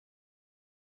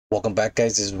Welcome back,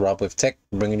 guys. This is Rob with Tech,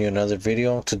 bringing you another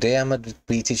video. Today I'm going to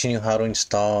be teaching you how to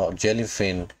install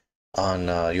jellyfin on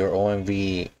your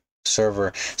OMV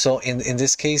server. So in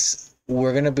this case,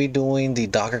 we're going to be doing the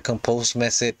Docker Compose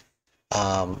method.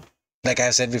 Like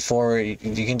I said before, you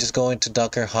can just go into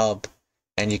Docker Hub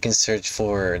and you can search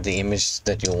for the image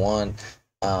that you want.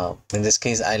 In this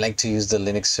case, I like to use the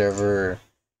Linux server.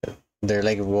 They're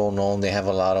like well known. They have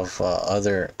a lot of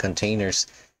other containers.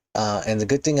 And the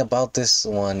good thing about this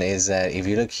one is that if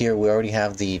you look here, we already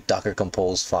have the Docker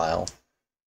Compose file.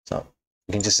 So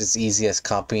you can just, it's easy as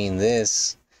copying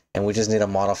this, and we just need to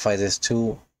modify this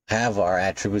to have our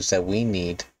attributes that we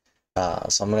need.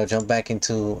 So I'm going to jump back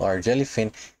into our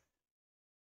jellyfin.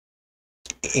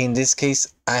 In this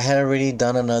case, I had already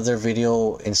done another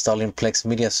video installing Plex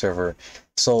media server.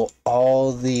 So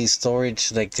all the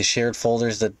storage, like the shared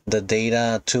folders, the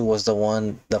data too was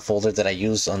the folder that I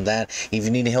used on that. If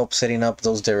you need help setting up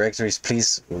those directories,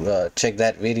 please check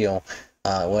that video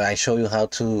where I show you how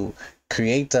to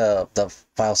create the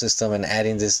file system and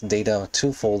adding this data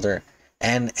to folder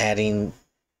and adding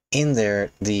in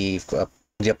there the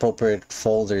appropriate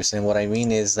folders. And what I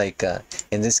mean is, like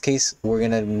in this case, we're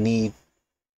gonna need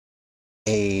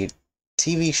a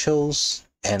TV shows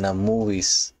and a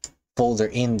movies folder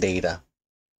in data.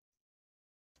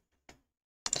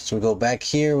 So we go back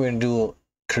here, we're gonna do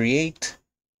create.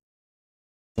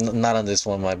 Not on this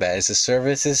one, my bad. It's the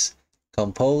services,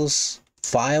 compose,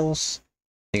 files.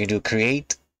 You can do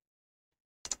create.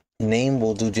 Name,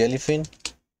 we'll do jellyfin.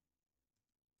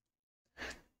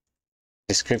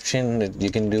 Description, you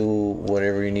can do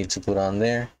whatever you need to put on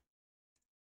there.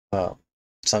 So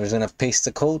I'm just gonna paste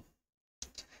the code.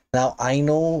 Now I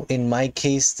know in my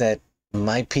case that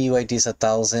my PUID is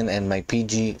 1000 and my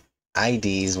PG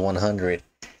ID is 100.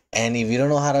 And if you don't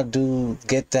know how to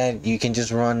get that, you can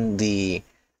just run the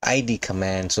ID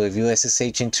command. So if you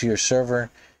SSH into your server,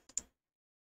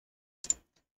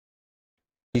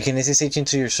 you can SSH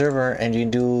into your server and you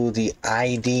do the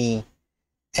ID.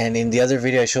 And in the other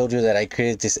video I showed you that I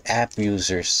created this app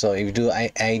users. So if you do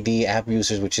ID app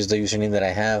users, which is the username that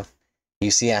I have, you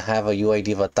see I have a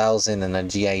UID of 1000 and a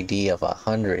GID of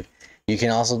 100. You can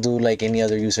also do like any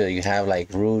other user that you have,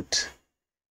 like root.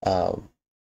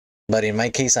 But in my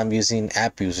case, I'm using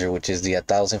app user, which is the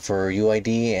 1000 for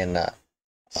UID and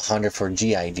 100 for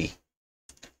GID.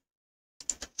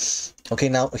 Okay,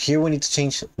 now here we need to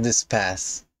change this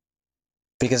path,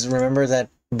 because remember that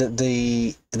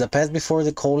the path before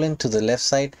the colon to the left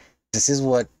side, this is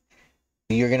what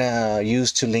you're gonna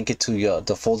use to link it to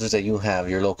the folders that you have,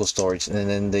 your local storage, and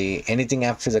then the anything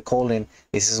after the colon,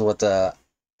 this is what the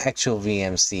actual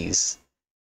VM sees.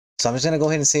 So I'm just gonna go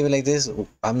ahead and save it like this.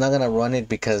 I'm not gonna run it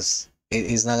because it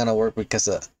is not gonna work because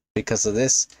of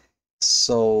this.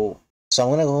 So I'm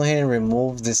gonna go ahead and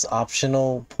remove this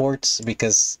optional ports,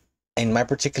 because in my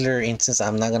particular instance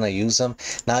I'm not gonna use them.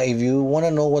 Now if you want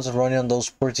to know what's running on those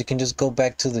ports, you can just go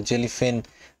back to the jellyfin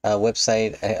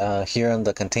website here on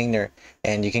the container,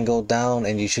 and you can go down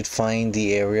and you should find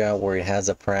the area where it has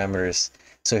the parameters.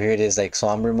 So here it is. Like, so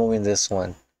I'm removing this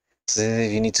one. So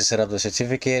if you need to set up the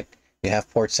certificate, you have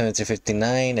port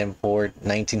 7359 and port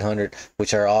 1900,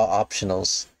 which are all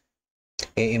optionals.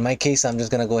 In my case, I'm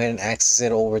just gonna go ahead and access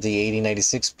it over the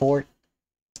 8096 port.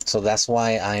 So that's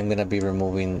why I'm gonna be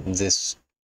removing this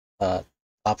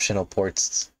optional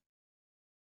ports.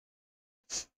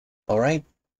 All right.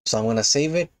 So I'm gonna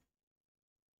save it.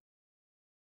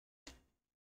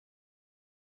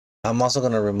 I'm also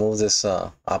gonna remove this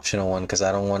optional one because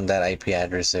I don't want that IP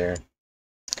address there.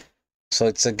 So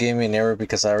it's giving me an error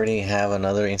because I already have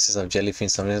another instance of jellyfin.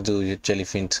 So I'm gonna do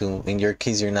jellyfin 2. In your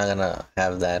case, you're not gonna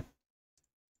have that.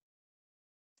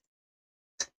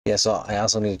 Yeah, so I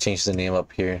also need to change the name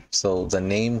up here. So the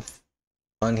name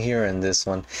on here and this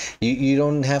one, you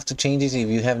don't have to change it if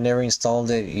you have never installed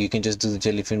it. You can just do the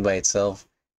jellyfin by itself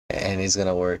and it's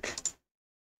gonna work.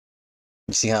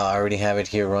 You see how I already have it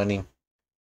here running.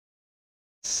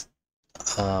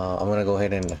 I'm gonna go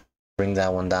ahead and bring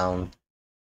that one down.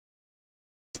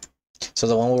 So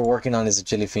the one we're working on is the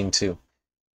jellyfin 2. I'm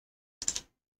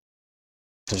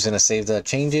just gonna save the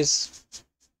changes.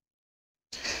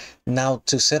 Now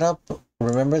to set up,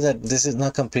 remember that this is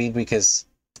not complete because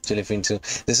jellyfin 2.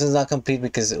 This is not complete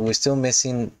because we're still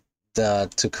missing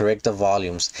to correct the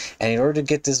volumes. And in order to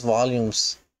get these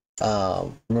volumes,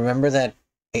 remember that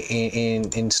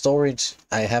in storage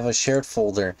I have a shared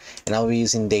folder, and I'll be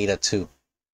using data too.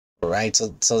 Right,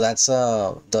 so that's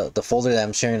the folder that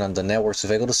I'm sharing on the network. So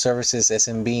if I go to services,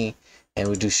 SMB, and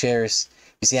we do shares,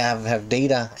 you see I have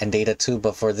data and data too.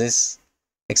 But for this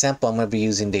example, I'm going to be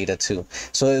using data too.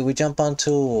 So if we jump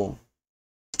onto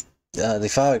the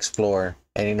file explorer,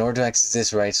 And in order to access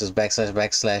this, right, so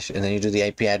it's // and then you do the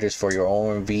IP address for your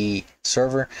OMV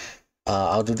server.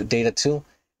 I'll do the data too.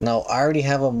 Now I already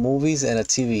have a movies and a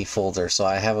TV folder, so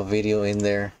I have a video in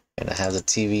there, and I have the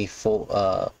TV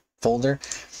folder,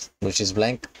 which is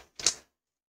blank.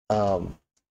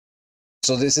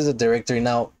 So this is a directory.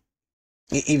 Now,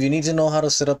 if you need to know how to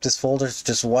set up this folder,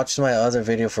 just watch my other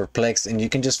video for Plex, and you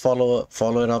can just follow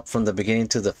it up from the beginning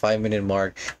to the 5-minute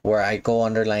mark, where I go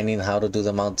underlining how to do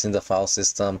the mounting the file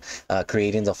system,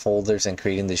 creating the folders, and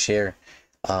creating the share.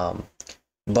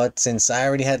 But since I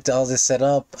already had all this set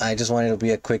up, I just wanted to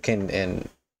be a quick and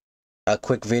a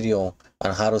quick video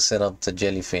on how to set up the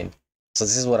jellyfin. So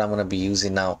this is what I'm going to be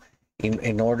using now.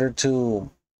 In order to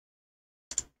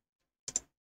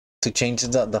change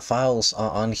the files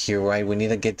on here, right, we need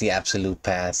to get the absolute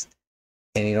path.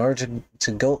 And in order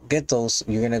to go get those,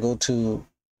 you're going to go to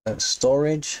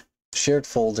storage, shared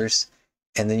folders,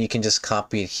 and then you can just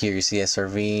copy it here. You see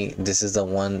SRV, this is the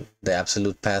one, the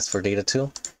absolute path for data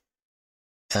 2.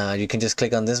 You can just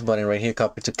click on this button right here,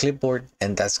 copy to clipboard,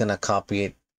 and that's going to copy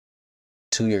it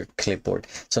to your clipboard.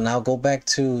 So now go back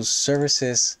to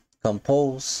services,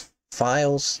 compose,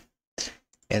 files,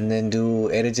 and then do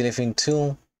edit jellyfin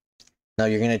 2. Now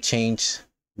you're going to change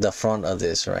the front of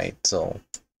this, right? So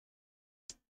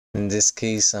in this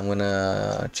case, I'm going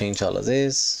to change all of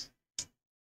this.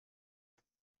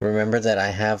 Remember that I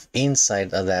have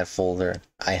inside of that folder,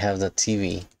 I have the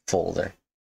TV folder,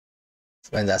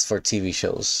 and that's for TV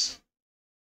shows.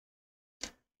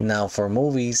 Now for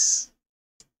movies,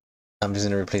 I'm just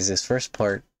going to replace this first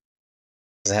part.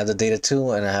 I have the data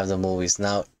 2 and I have the movies.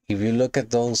 Now, if you look at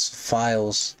those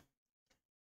files,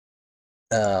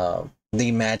 they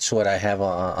match what I have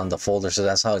on the folder, so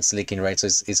that's how it's leaking, right? So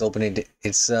it's opening,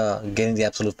 it's getting the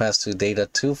absolute path to data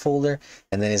 2 folder,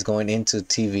 and then it's going into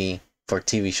TV for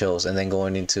TV shows, and then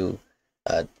going into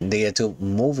data 2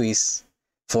 movies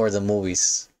for the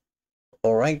movies.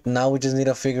 All right, now we just need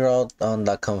to figure out on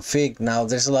the config. Now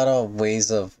there's a lot of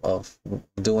ways of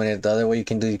doing it. The other way you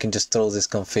can just throw this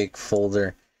config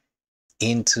folder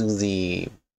into the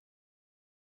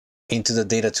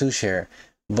data 2 share,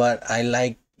 but I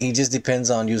like, it just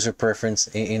depends on user preference.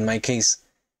 In my case,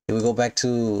 if we go back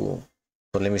to,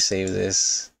 but let me save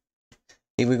this.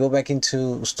 If we go back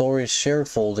into storage shared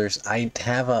folders, I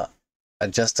have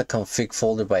just a config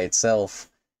folder by itself.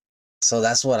 So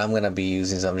that's what I'm going to be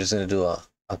using. So I'm just going to do a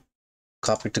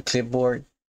copy to clipboard.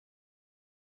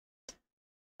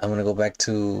 I'm going to go back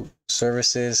to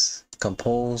services,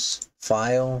 compose,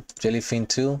 file, jellyfin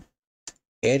 2,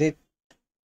 edit.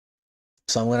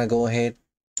 So I'm going to go ahead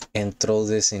and throw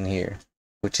this in here,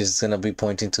 which is going to be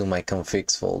pointing to my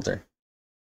configs folder.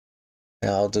 And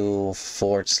I'll do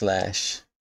 /jellyfin.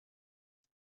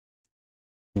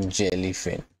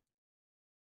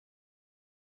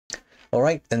 All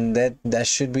right, and that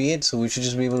should be it. So we should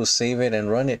just be able to save it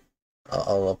and run it.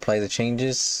 I'll apply the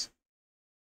changes.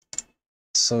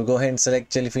 So go ahead and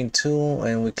select jellyfin 2,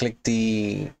 and we click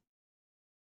the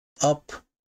up.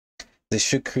 This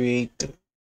should create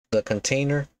the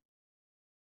container.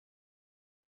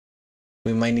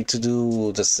 We might need to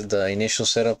do the initial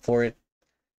setup for it.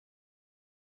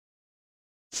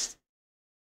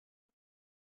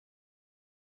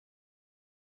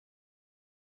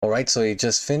 All right, so it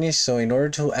just finished. So in order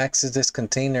to access this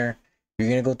container, you're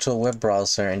going to go to a web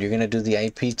browser, and you're going to do the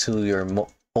IP to your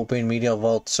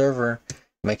OpenMediavault server.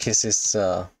 In my case, it's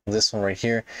this one right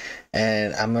here.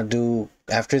 And I'm going to do,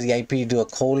 after the IP, do a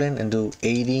colon and do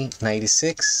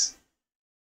 8096.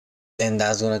 And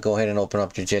that's going to go ahead and open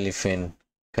up your jellyfin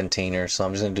container. So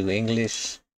I'm just going to do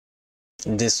English.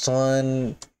 This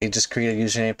one, it just created a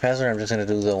username and password. I'm just going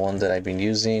to do the one that I've been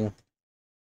using.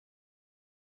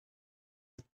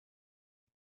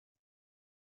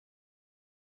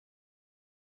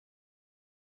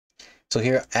 So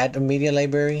here, add a media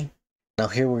library. Now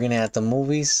here we're going to add the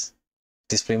movies,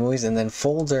 display movies, and then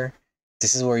folder.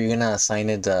 This is where you're going to assign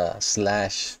it the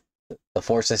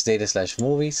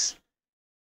 /data/movies.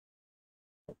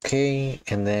 Okay,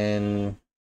 and then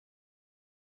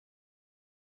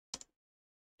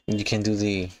you can do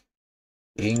the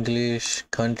English,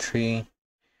 country,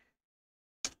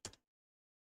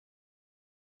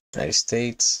 United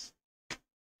States.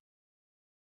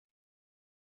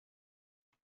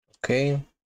 Okay.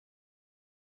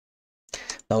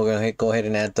 Now we're going to go ahead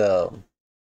and add the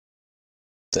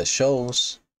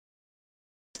shows.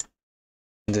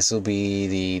 This will be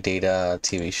the data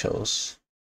TV shows.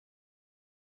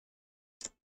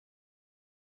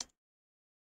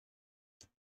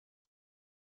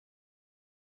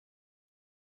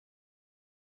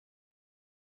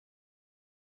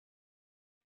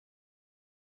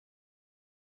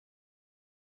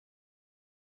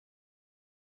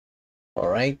 All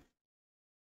right.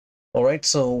 All right,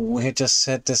 so we just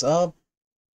set this up.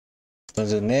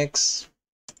 Let's do next.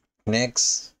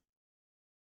 Next.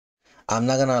 I'm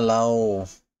not gonna allow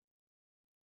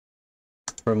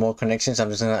remote connections.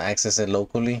 I'm just gonna access it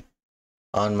locally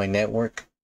on my network.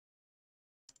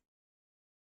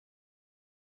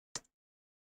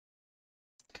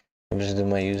 I'm just doing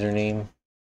my username.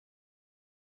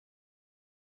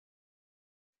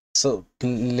 So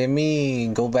let me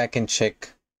go back and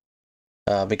check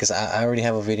because I already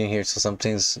have a video here, so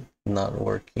something's not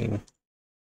working.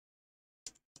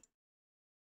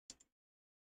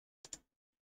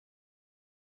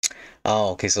 Oh,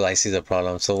 okay, so I see the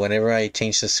problem. So whenever I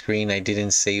change the screen, I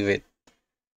didn't save it,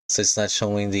 so it's not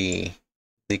showing the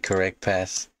correct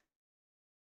path.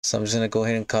 So I'm just gonna go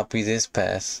ahead and copy this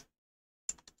path.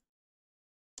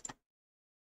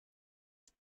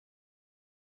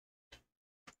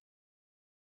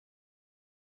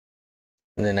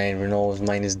 And then I know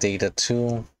mine is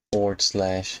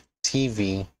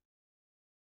data2/TV.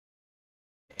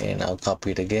 And I'll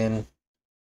copy it again.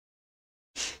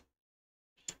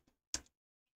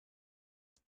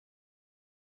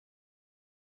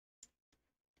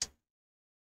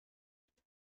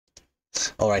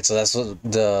 All right, so that's what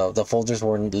the folders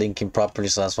weren't linking properly,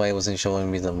 so that's why it wasn't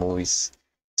showing me the movies.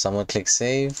 So I'm gonna click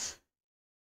save.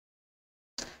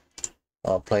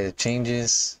 I'll apply the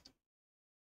changes.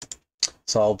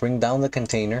 So I'll bring down the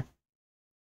container,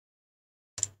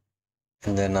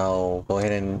 and then I'll go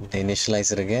ahead and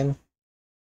initialize it again.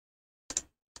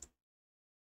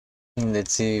 And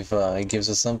let's see if it gives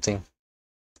us something.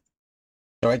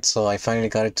 All right, so I finally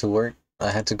got it to work.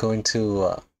 I had to go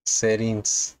into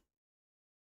settings,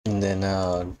 and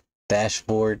then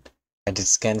dashboard. I did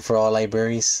scan for all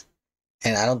libraries,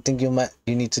 and I don't think you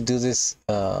need to do this.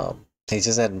 It's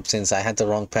just that since I had the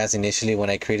wrong path initially when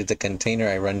I created the container,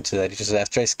 I run into that. Just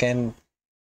after I scan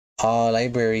all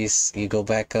libraries, you go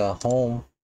back home,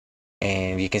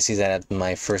 and you can see that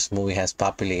my first movie has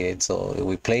populated. So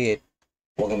we play it.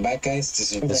 Welcome back, guys.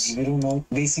 This is if you don't know,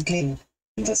 basically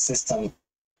the system.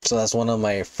 So that's one of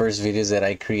my first videos that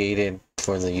I created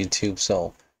for the YouTube.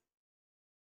 So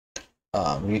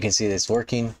you can see that it's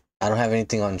working. I don't have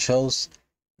anything on shows.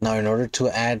 Now, in order to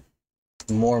add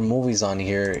more movies on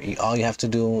here, all you have to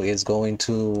do is go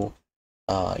into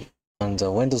on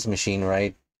the Windows machine,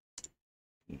 right?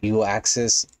 You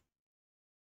access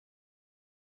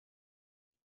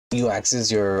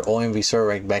your OMV server,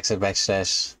 right?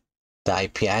 // the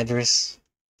IP address,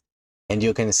 and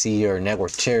you can see your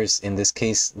network shares. In this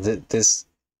case, this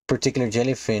particular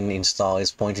jellyfin install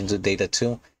is pointing to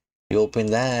data2. You open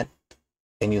that,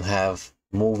 and you have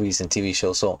movies and TV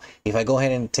shows. So if I go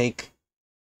ahead and take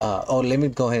let me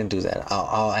go ahead and do that.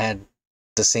 I'll add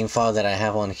the same file that I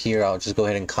have on here. I'll just go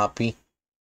ahead and copy,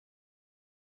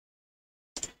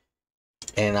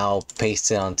 and I'll paste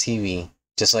it on TV,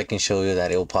 just so I can show you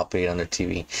that it will populate under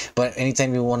TV. But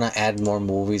anytime you want to add more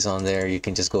movies on there, you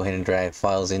can just go ahead and drag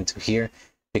files into here,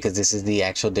 because this is the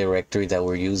actual directory that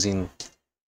we're using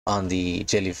on the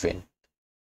jellyfin.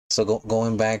 So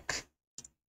going back,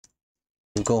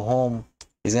 you go home.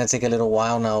 It's gonna take a little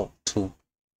while now to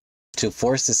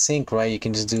force the sync, right? You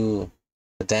can just do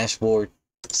the dashboard,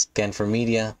 scan for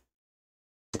media,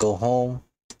 go home.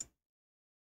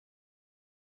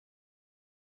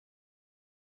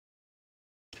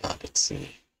 Let's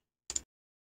see.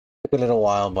 Took a little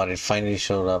while, but it finally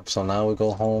showed up. So now we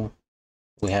go home.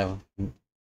 We have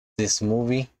this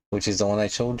movie, which is the one I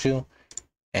showed you,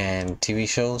 and TV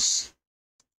shows.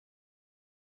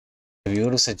 If you go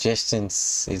to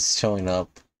suggestions, it's showing up.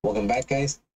 Welcome back,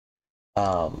 guys.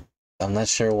 I'm not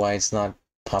sure why it's not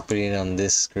populating on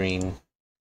this screen.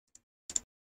 So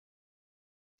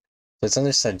it's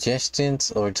under suggestions,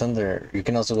 or it's under, you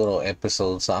can also go to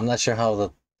episodes. So I'm not sure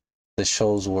how the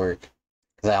shows work,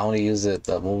 because I only use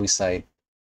the movie site.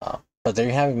 But there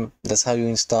you have it. That's how you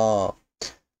install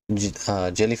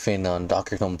jellyfin on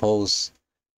Docker Compose.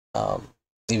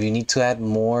 If you need to add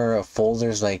more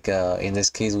folders, like in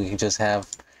this case, we can just have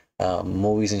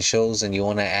movies and shows, and you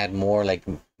want to add more like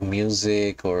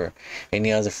music or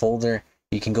any other folder,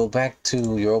 you can go back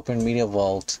to your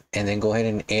openmediavault and then go ahead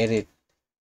and edit.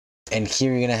 And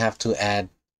here you're gonna have to add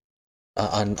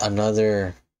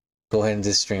another, go ahead in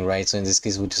this string, right? So in this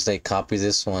case, we just like copy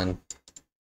this one,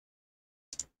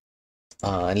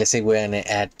 and let's say we're gonna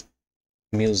add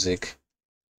music,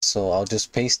 so I'll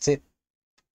just paste it.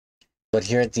 But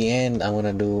here at the end, I'm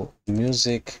gonna do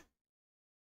music.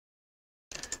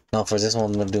 Now for this one,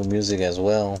 I'm gonna do music as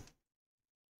well.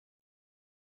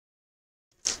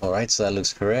 All right, so that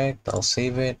looks correct. I'll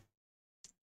save it.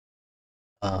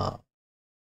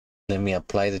 Let me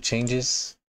apply the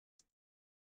changes.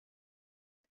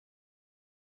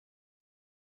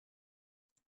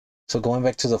 So going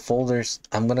back to the folders,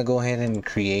 I'm gonna go ahead and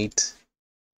create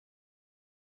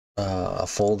a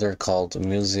folder called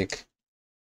music.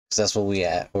 So that's what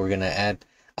we're gonna add.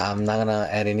 I'm not gonna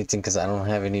add anything because I don't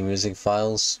have any music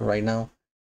files right now.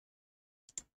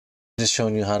 Just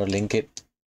showing you how to link it.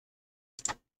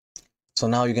 So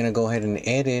now you're gonna go ahead and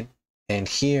edit, and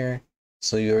here,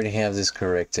 so you already have this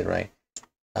corrected, right?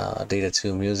 Data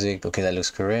to music. Okay, that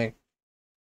looks correct.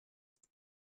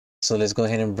 So let's go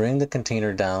ahead and bring the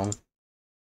container down,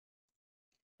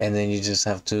 and then you just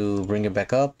have to bring it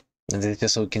back up, and then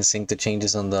just so we can sync the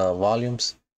changes on the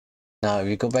volumes. Now, if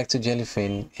you go back to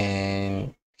Jellyfin,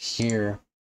 and here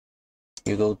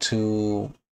you go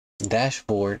to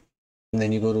dashboard, and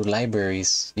then you go to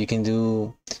libraries, you can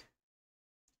do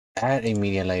add a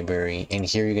media library, and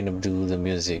here you're gonna do the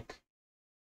music.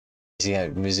 Yeah,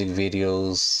 music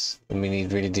videos. I mean,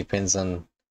 it really depends on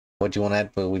what you want to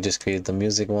add, but we just created the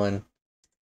music one.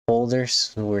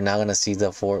 Folders, we're now gonna see the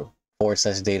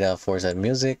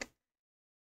 /data/music.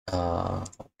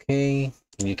 Okay,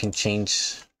 you can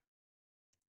change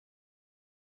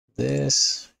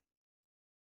this.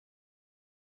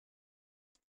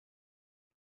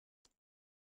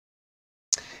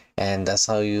 And that's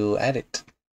how you add it.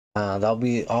 That'll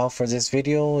be all for this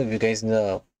video. If you guys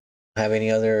have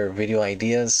any other video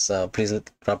ideas, please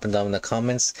drop them down in the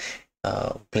comments.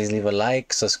 Please leave a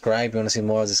like, subscribe if you want to see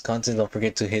more of this content. Don't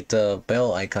forget to hit the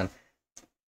bell icon.